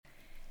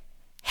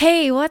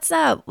Hey, what's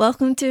up?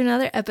 Welcome to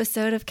another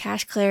episode of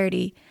Cash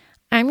Clarity.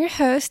 I'm your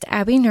host,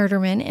 Abby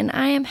Nerderman, and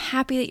I am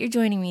happy that you're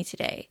joining me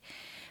today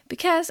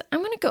because I'm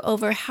going to go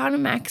over how to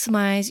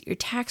maximize your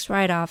tax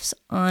write-offs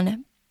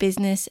on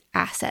business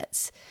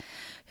assets.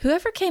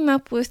 Whoever came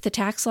up with the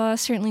tax law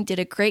certainly did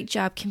a great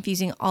job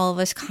confusing all of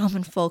us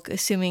common folk,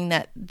 assuming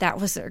that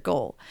was their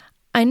goal.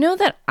 I know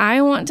that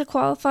I want to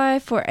qualify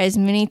for as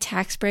many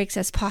tax breaks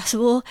as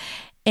possible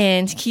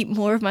and keep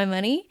more of my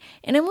money,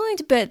 and I'm willing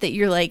to bet that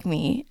you're like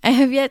me. I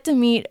have yet to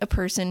meet a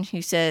person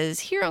who says,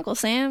 "Here, Uncle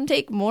Sam,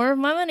 take more of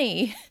my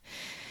money."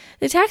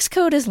 The tax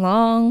code is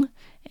long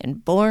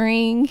and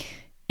boring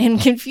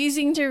and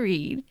confusing to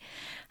read.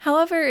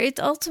 However,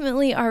 it's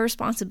ultimately our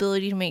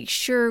responsibility to make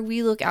sure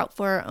we look out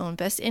for our own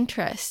best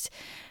interest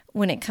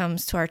when it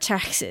comes to our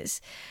taxes.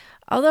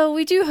 Although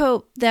we do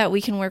hope that we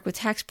can work with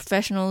tax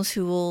professionals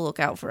who will look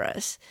out for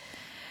us.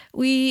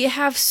 We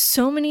have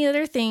so many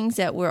other things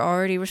that we're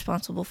already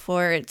responsible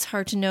for. It's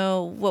hard to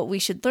know what we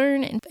should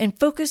learn and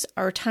focus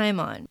our time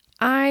on.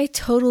 I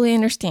totally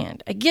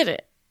understand. I get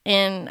it.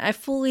 And I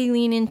fully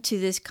lean into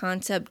this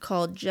concept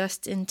called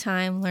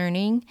just-in-time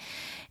learning.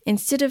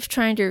 Instead of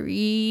trying to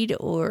read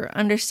or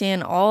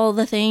understand all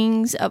the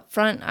things up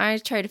front, I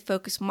try to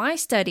focus my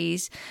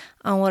studies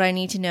on what I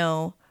need to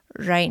know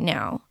right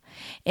now.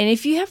 And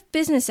if you have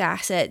business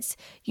assets,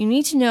 you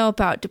need to know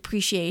about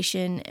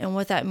depreciation and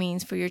what that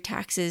means for your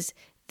taxes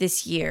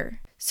this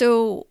year.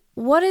 So,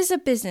 what is a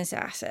business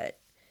asset?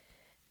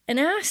 An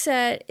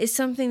asset is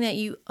something that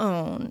you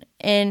own,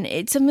 and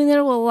it's something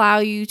that will allow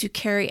you to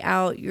carry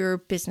out your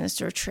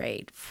business or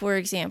trade. For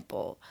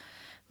example,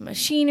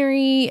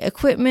 machinery,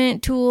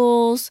 equipment,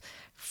 tools,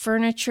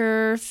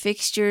 furniture,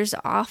 fixtures,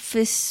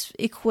 office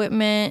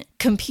equipment,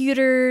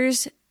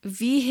 computers,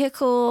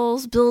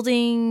 vehicles,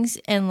 buildings,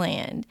 and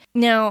land.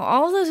 Now,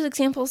 all those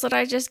examples that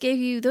I just gave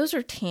you, those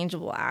are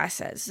tangible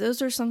assets.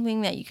 Those are something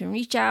that you can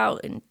reach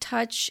out and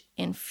touch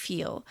and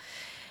feel.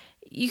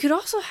 You could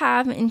also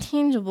have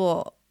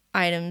intangible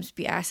items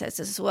be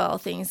assets as well,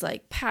 things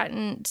like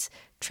patents,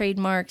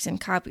 trademarks, and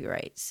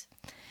copyrights.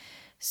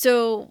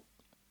 So,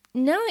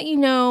 now that you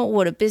know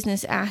what a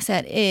business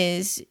asset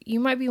is, you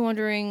might be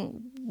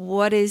wondering,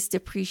 what is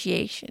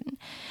depreciation?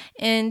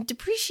 And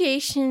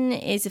depreciation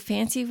is a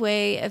fancy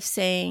way of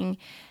saying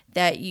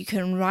that you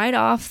can write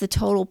off the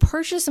total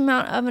purchase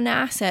amount of an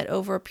asset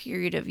over a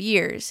period of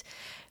years,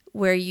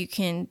 where you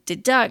can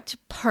deduct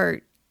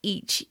part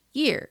each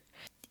year.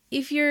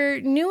 If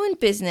you're new in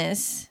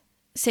business,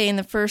 say in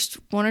the first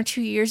 1 or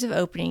 2 years of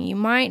opening, you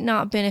might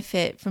not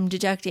benefit from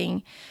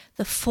deducting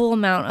the full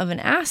amount of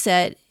an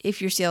asset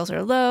if your sales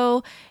are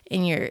low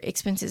and your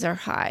expenses are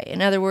high.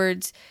 In other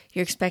words,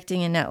 you're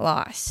expecting a net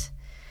loss.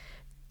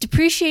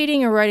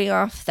 Depreciating or writing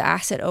off the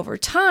asset over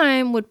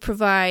time would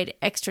provide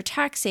extra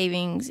tax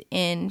savings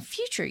in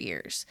future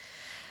years.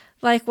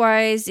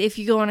 Likewise, if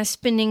you go on a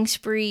spending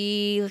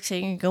spree, let's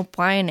say you go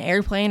buy an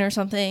airplane or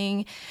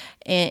something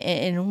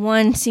in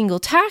one single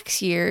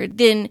tax year,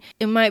 then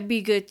it might be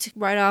good to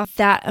write off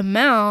that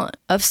amount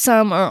of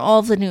some or all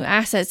of the new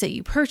assets that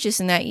you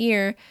purchase in that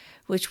year,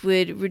 which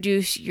would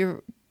reduce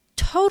your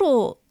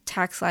total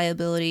tax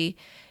liability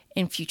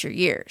in future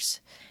years.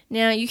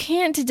 Now, you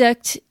can't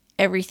deduct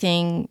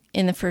everything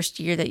in the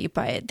first year that you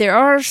buy it. There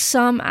are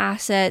some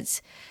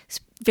assets,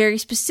 very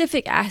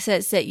specific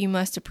assets, that you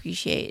must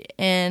appreciate,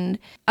 and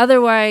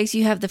otherwise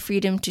you have the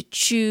freedom to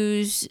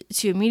choose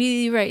to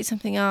immediately write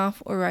something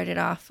off or write it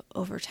off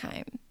over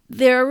time.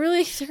 There are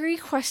really 3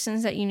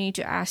 questions that you need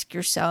to ask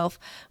yourself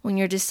when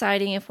you're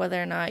deciding if whether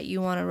or not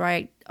you want to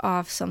write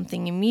off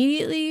something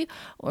immediately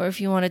or if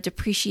you want to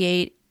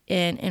depreciate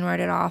and write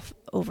it off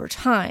over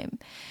time.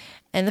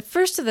 And the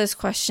first of those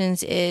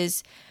questions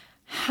is,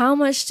 how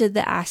much did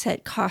the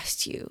asset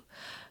cost you?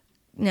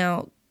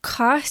 Now,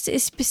 cost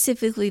is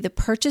specifically the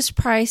purchase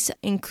price,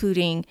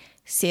 including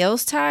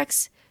sales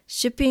tax,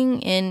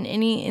 shipping, and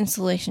any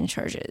installation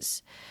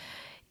charges.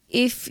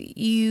 If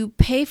you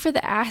pay for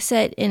the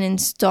asset in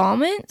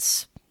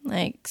installments,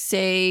 like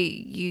say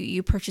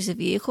you purchase a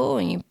vehicle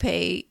and you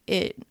pay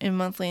it in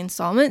monthly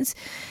installments,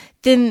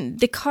 then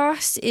the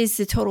cost is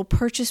the total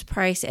purchase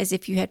price as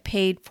if you had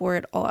paid for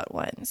it all at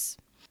once.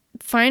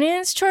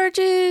 Finance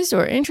charges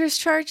or interest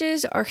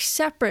charges are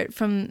separate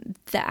from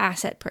the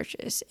asset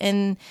purchase,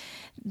 and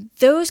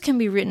those can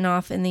be written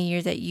off in the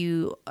year that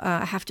you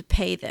have to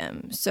pay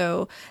them.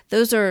 So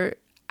those are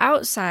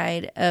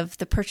outside of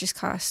the purchase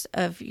cost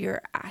of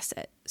your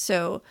asset.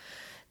 So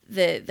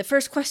the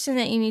first question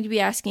that you need to be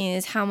asking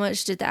is, how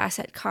much did the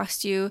asset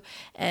cost you?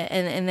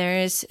 And there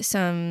is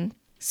some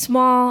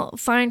small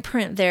fine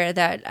print there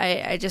that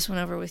I just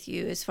went over with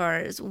you as far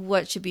as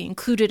what should be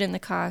included in the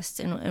cost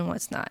and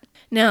what's not.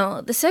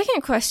 Now, the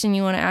second question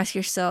you want to ask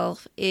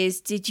yourself is,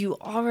 did you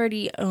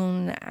already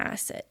own the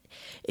asset?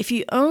 If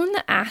you own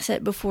the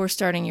asset before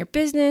starting your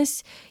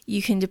business,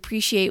 you can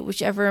depreciate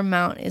whichever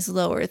amount is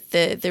lower,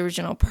 the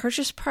original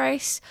purchase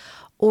price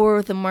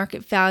or the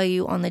market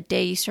value on the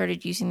day you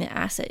started using the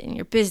asset in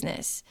your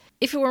business.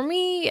 If it were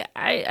me,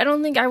 I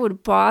don't think I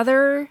would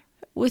bother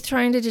with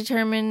trying to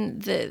determine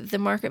the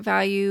market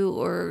value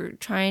or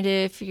trying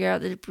to figure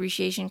out the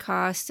depreciation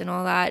cost and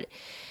all that,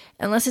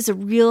 unless it's a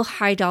real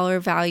high dollar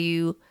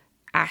value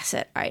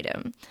asset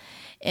item.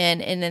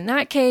 And in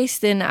that case,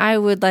 then I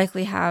would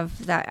likely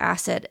have that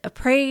asset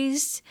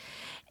appraised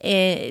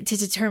to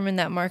determine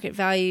that market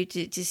value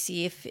to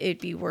see if it'd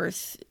be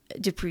worth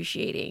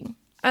depreciating.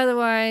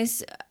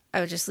 Otherwise, I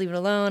would just leave it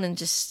alone and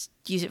just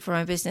use it for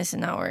my business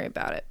and not worry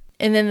about it.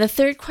 And then the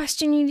third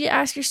question you need to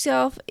ask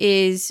yourself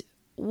is,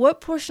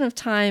 what portion of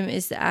time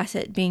is the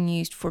asset being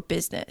used for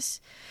business?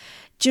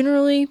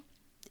 Generally,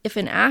 if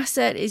an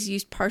asset is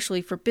used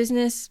partially for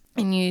business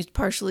and used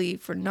partially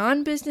for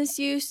non-business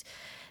use,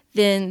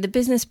 then the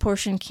business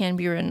portion can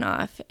be written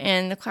off.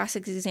 And the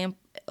classic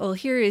example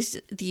here is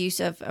the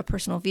use of a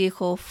personal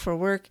vehicle for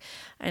work.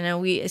 I know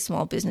we, as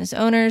small business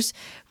owners,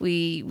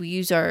 we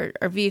use our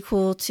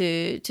vehicle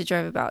to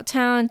drive about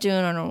town, doing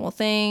our normal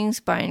things,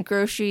 buying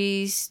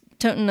groceries,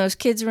 toting those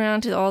kids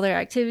around to all their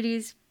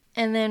activities.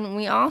 And then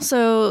we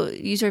also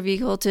use our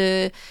vehicle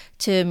to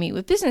meet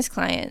with business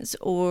clients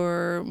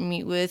or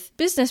meet with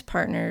business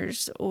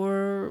partners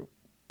or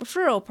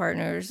referral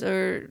partners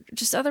or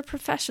just other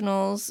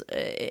professionals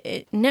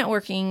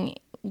networking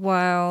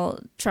while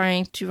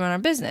trying to run our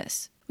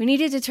business. We need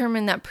to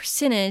determine that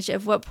percentage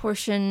of what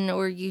portion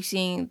we're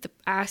using the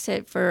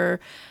asset for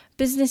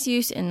business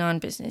use and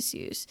non-business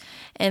use.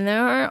 And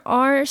there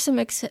are some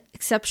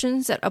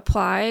exceptions that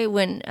apply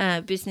when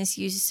business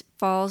use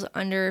falls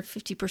under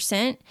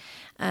 50%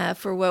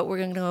 for what we're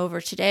going to go over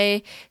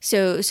today.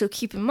 So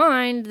keep in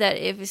mind that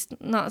if it's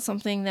not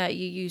something that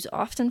you use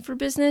often for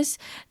business,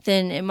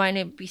 then it might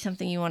not be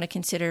something you want to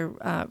consider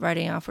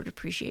writing off or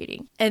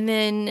depreciating. And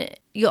then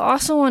you'll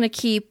also want to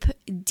keep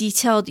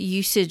detailed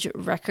usage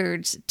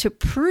records to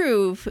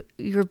prove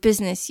your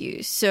business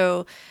use.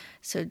 So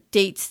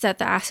dates that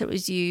the asset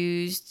was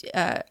used,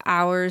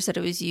 hours that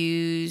it was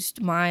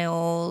used,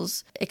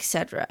 miles,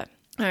 etc.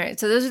 All right,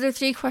 so those are the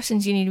 3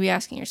 questions you need to be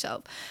asking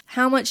yourself.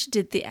 How much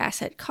did the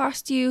asset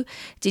cost you?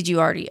 Did you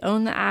already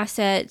own the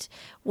asset?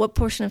 What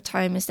portion of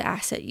time is the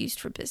asset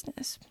used for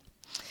business?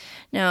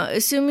 Now,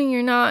 assuming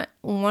you're not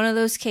one of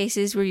those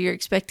cases where you're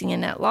expecting a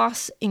net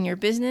loss in your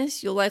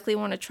business, you'll likely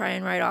want to try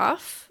and write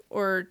off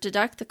or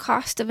deduct the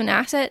cost of an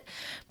asset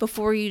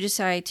before you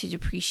decide to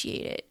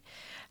depreciate it.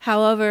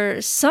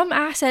 However, some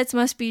assets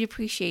must be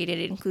depreciated,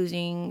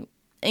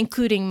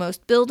 including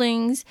most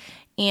buildings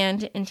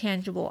and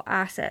intangible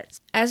assets.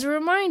 As a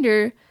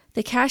reminder,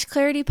 the Cash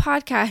Clarity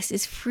Podcast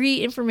is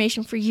free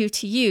information for you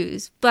to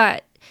use,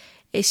 but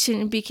it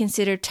shouldn't be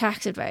considered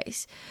tax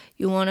advice.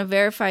 You'll want to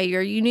verify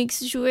your unique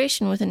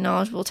situation with a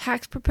knowledgeable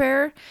tax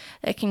preparer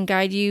that can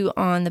guide you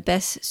on the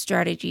best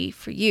strategy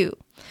for you.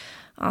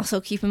 Also,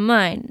 keep in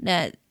mind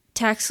that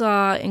tax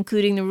law,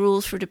 including the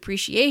rules for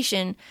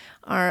depreciation,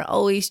 are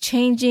always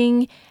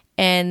changing,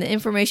 and the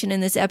information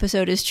in this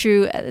episode is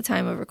true at the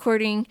time of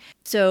recording.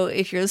 So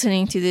if you're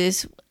listening to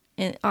this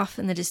off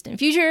in the distant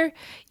future,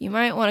 you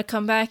might want to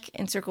come back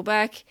and circle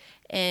back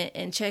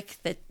and check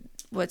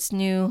what's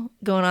new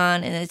going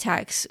on in the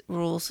tax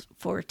rules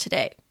for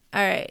today.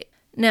 All right.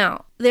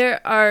 Now,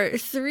 there are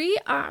 3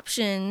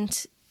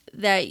 options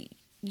that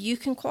you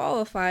can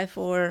qualify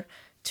for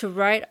to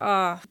write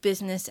off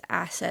business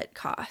asset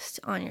costs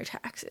on your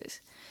taxes.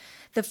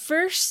 The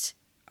first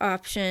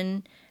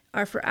option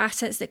are for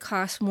assets that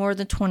cost more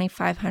than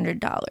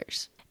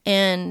 $2,500.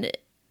 And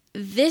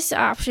this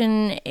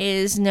option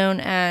is known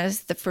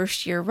as the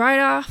first year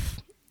write-off.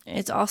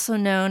 It's also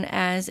known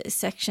as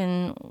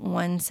Section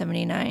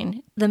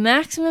 179. The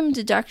maximum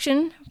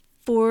deduction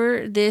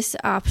for this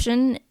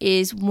option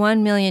is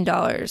 $1 million,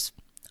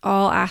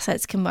 all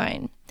assets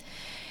combined.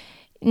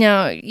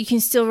 Now, you can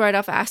still write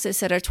off assets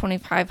that are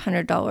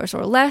 $2,500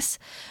 or less,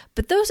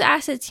 but those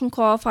assets can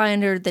qualify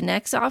under the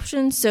next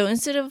option. So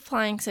instead of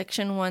applying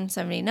Section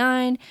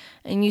 179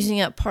 and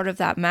using up part of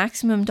that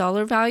maximum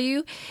dollar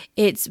value,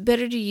 it's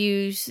better to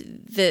use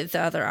the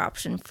other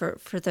option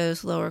for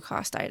those lower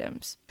cost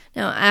items.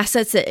 Now,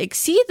 assets that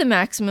exceed the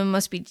maximum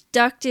must be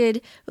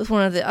deducted with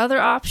one of the other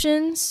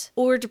options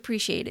or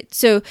depreciated.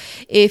 So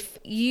if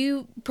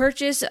you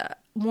purchase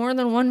more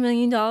than $1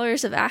 million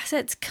of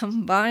assets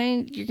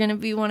combined, you're going to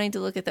be wanting to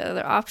look at the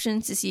other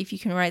options to see if you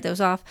can write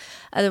those off.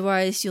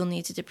 Otherwise, you'll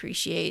need to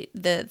depreciate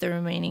the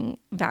remaining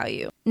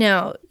value.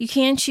 Now, you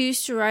can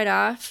choose to write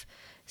off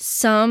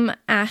some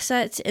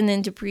assets and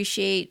then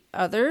depreciate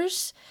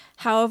others.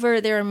 However,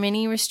 there are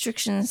many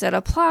restrictions that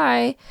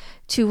apply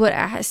to what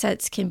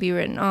assets can be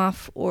written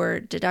off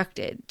or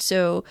deducted.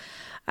 So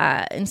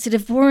instead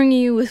of boring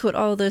you with what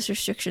all those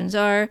restrictions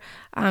are,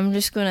 I'm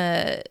just going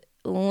to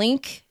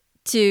link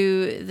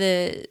to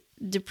the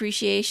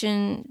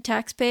depreciation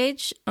tax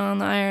page on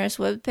the IRS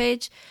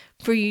webpage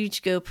for you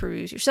to go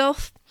peruse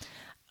yourself.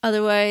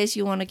 Otherwise,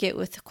 you want to get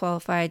with a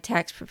qualified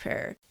tax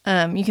preparer.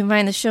 You can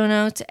find the show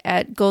notes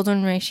at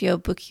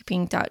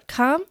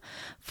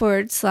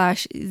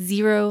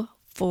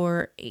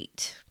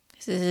goldenratiobookkeeping.com/048.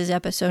 This is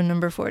episode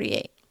number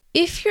 48.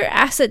 If your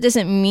asset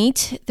doesn't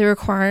meet the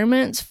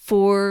requirements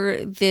for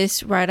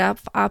this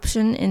write-off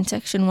option in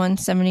Section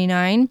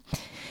 179,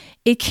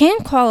 it can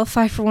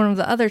qualify for one of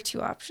the other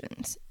two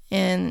options.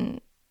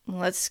 And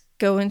let's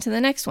go into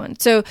the next one.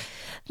 So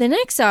the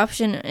next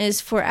option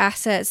is for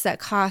assets that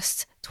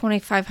cost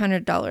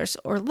 $2,500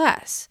 or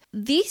less.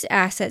 These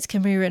assets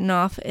can be written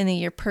off in the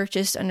year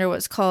purchased under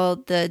what's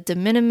called the de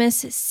minimis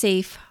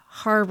safe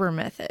harbor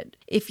method.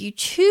 If you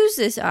choose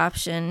this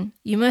option,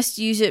 you must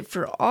use it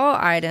for all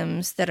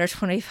items that are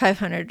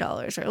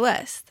 $2,500 or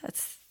less.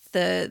 That's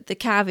the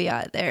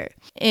caveat there.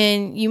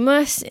 And you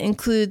must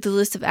include the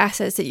list of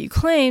assets that you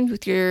claimed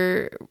with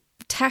your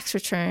tax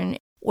return.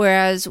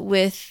 Whereas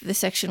with the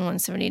Section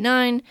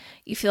 179,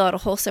 you fill out a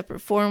whole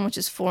separate form, which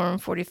is Form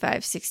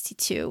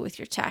 4562 with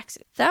your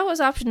taxes. That was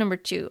option number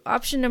 2.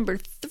 Option number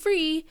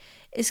 3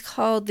 is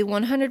called the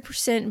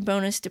 100%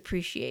 bonus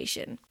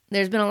depreciation.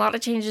 There's been a lot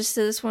of changes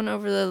to this one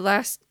over the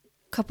last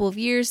couple of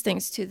years,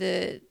 thanks to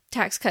the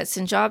Tax Cuts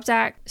and Jobs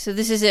Act. So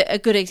this is a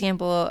good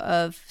example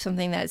of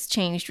something that's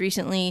changed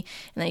recently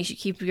and that you should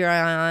keep your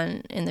eye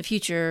on in the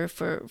future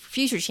for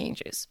future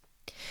changes.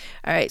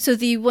 All right, so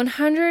the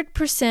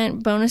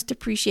 100% bonus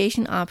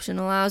depreciation option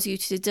allows you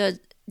to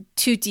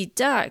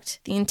deduct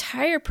the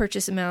entire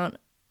purchase amount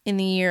in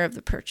the year of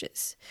the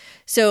purchase.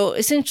 So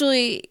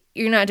essentially,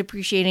 you're not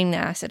depreciating the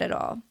asset at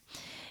all.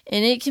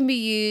 And it can be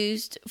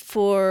used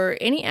for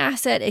any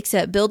asset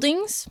except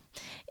buildings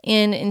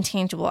and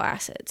intangible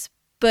assets.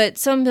 But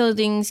some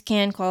buildings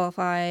can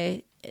qualify,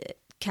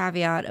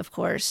 caveat, of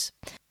course.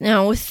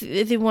 Now, with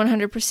the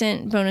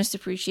 100% bonus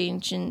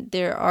depreciation,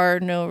 there are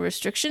no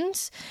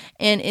restrictions,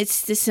 and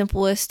it's the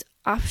simplest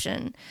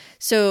option.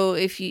 So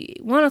if you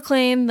want to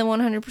claim the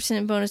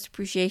 100% bonus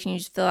depreciation, you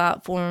just fill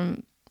out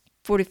Form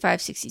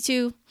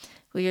 4562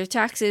 with your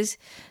taxes,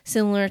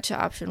 similar to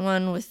option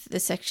 1 with the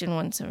Section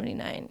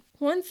 179.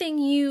 One thing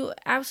you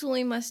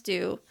absolutely must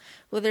do,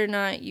 whether or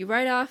not you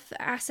write off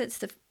the assets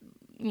the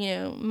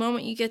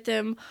moment you get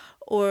them,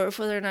 or if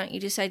whether or not you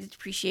decide to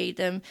depreciate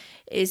them,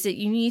 is that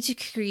you need to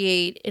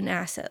create an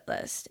asset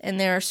list. And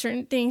there are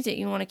certain things that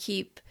you want to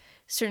keep,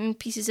 certain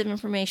pieces of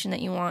information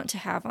that you want to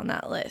have on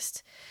that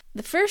list.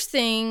 The first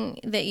thing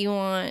that you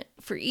want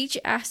for each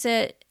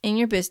asset in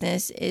your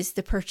business is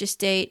the purchase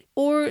date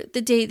or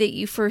the date that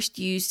you first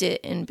used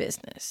it in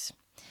business.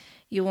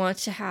 You want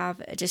to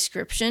have a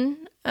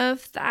description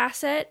of the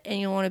asset, and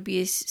you want to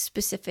be as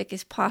specific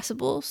as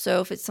possible.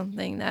 So if it's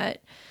something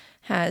that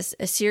has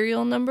a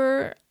serial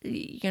number,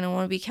 you're going to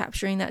want to be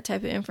capturing that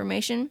type of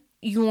information.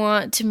 You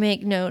want to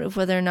make note of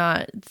whether or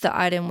not the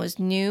item was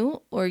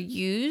new or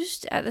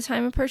used at the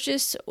time of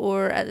purchase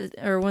or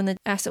when the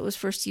asset was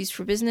first used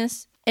for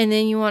business. And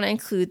then you want to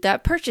include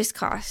that purchase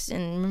cost.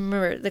 And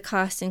remember, the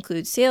cost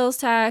includes sales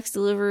tax,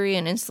 delivery,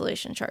 and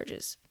installation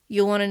charges.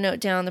 You'll want to note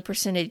down the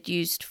percentage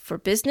used for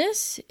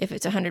business. If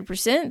it's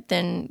 100%,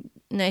 then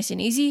nice and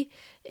easy.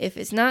 If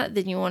it's not,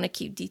 then you want to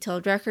keep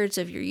detailed records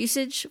of your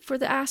usage for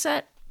the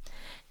asset.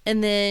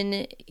 And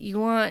then you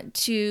want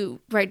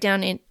to write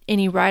down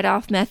any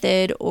write-off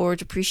method or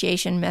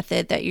depreciation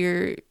method that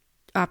you're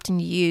opting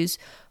to use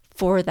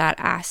for that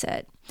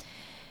asset.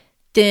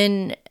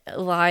 Then,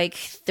 like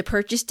the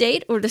purchase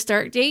date or the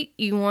start date,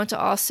 you want to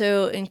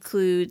also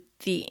include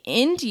the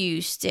end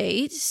use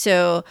date.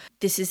 So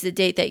this is the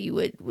date that you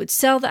would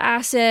sell the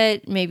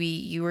asset. Maybe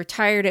you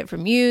retired it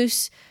from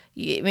use.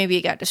 Maybe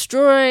it got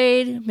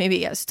destroyed, maybe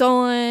it got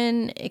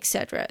stolen,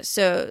 etc.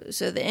 So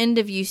the end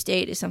of use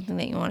date is something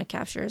that you want to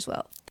capture as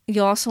well.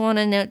 You also want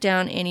to note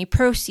down any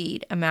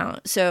proceed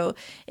amount. So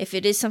if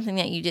it is something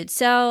that you did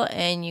sell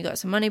and you got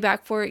some money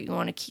back for it, you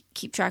want to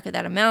keep track of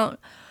that amount.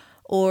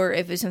 Or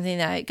if it's something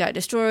that got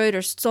destroyed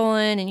or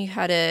stolen and you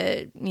had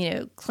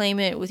to, claim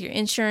it with your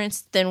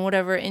insurance, then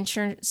whatever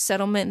insurance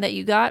settlement that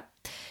you got,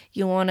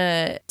 you want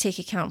to take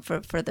account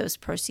for those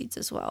proceeds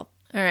as well.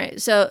 All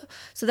right, so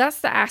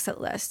that's the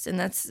asset list, and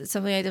that's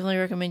something I definitely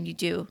recommend you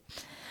do.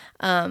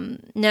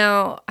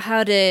 Now,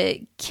 how to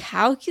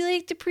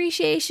calculate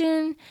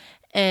depreciation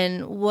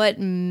and what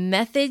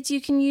methods you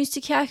can use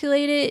to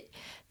calculate it,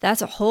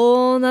 that's a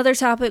whole nother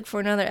topic for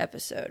another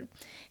episode.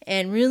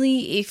 And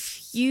really,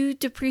 if you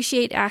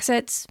depreciate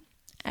assets,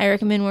 I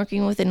recommend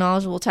working with a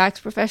knowledgeable tax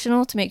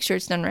professional to make sure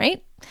it's done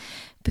right,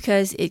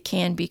 because it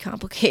can be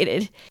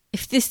complicated.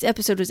 If this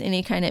episode was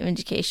any kind of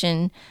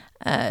indication,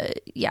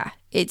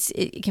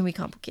 it can be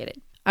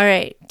complicated. All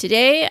right,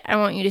 today I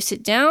want you to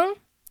sit down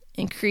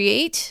and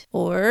create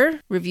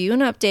or review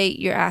and update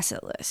your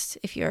asset list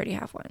if you already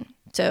have one.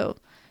 So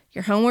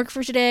your homework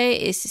for today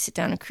is to sit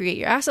down and create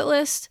your asset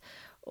list,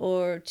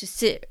 or to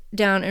sit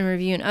down and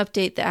review and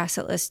update the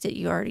asset list that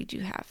you already do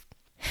have.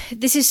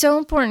 This is so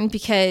important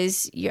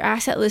because your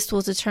asset list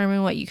will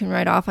determine what you can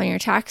write off on your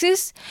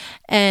taxes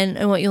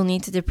and what you'll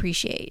need to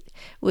depreciate,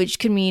 which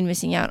could mean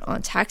missing out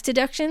on tax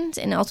deductions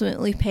and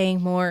ultimately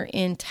paying more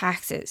in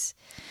taxes.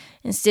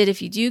 Instead,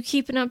 if you do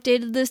keep an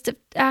updated list of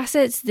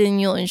assets, then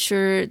you'll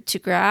ensure to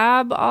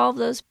grab all of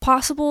those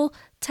possible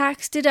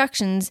tax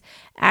deductions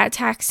at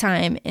tax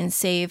time and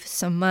save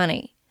some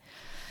money.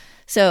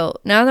 So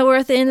now that we're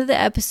at the end of the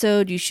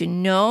episode, you should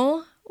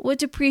know what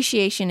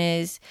depreciation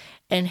is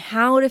and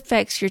how it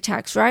affects your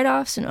tax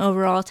write-offs and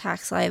overall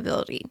tax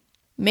liability.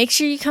 Make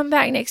sure you come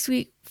back next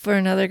week for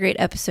another great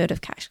episode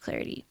of Cash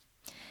Clarity.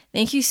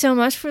 Thank you so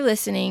much for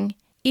listening.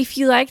 If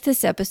you liked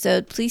this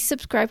episode, please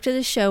subscribe to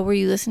the show where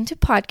you listen to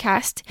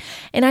podcasts,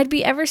 and I'd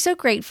be ever so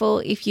grateful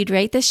if you'd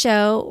rate the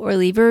show or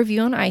leave a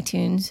review on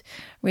iTunes.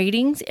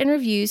 Ratings and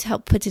reviews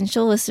help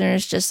potential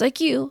listeners just like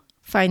you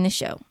find the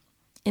show.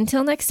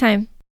 Until next time.